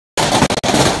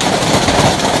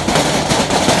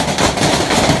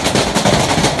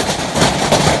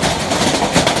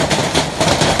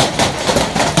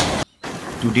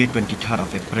Today, 23rd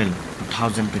of April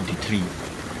 2023,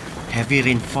 heavy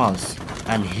rainfalls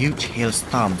and huge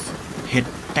hailstorms hit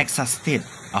Texas state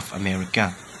of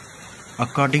America.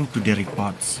 According to the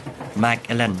reports,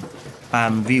 McAllen,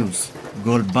 Palm Views,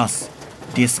 Gold Bus,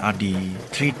 these are the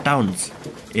three towns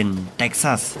in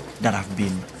Texas that have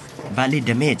been badly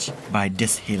damaged by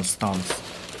these hailstorms.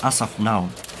 As of now,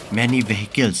 many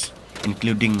vehicles,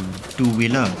 including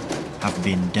two-wheeler, have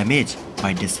been damaged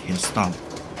by this hailstorm.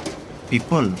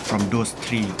 People from those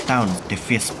three towns, they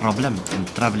face problem in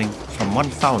traveling from one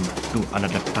town to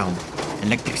another town.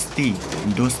 Electricity in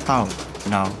those towns,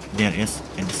 now there is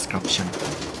a disruption.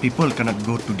 People cannot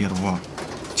go to their work.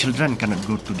 Children cannot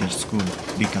go to their school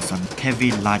because of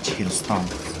heavy large hailstorm.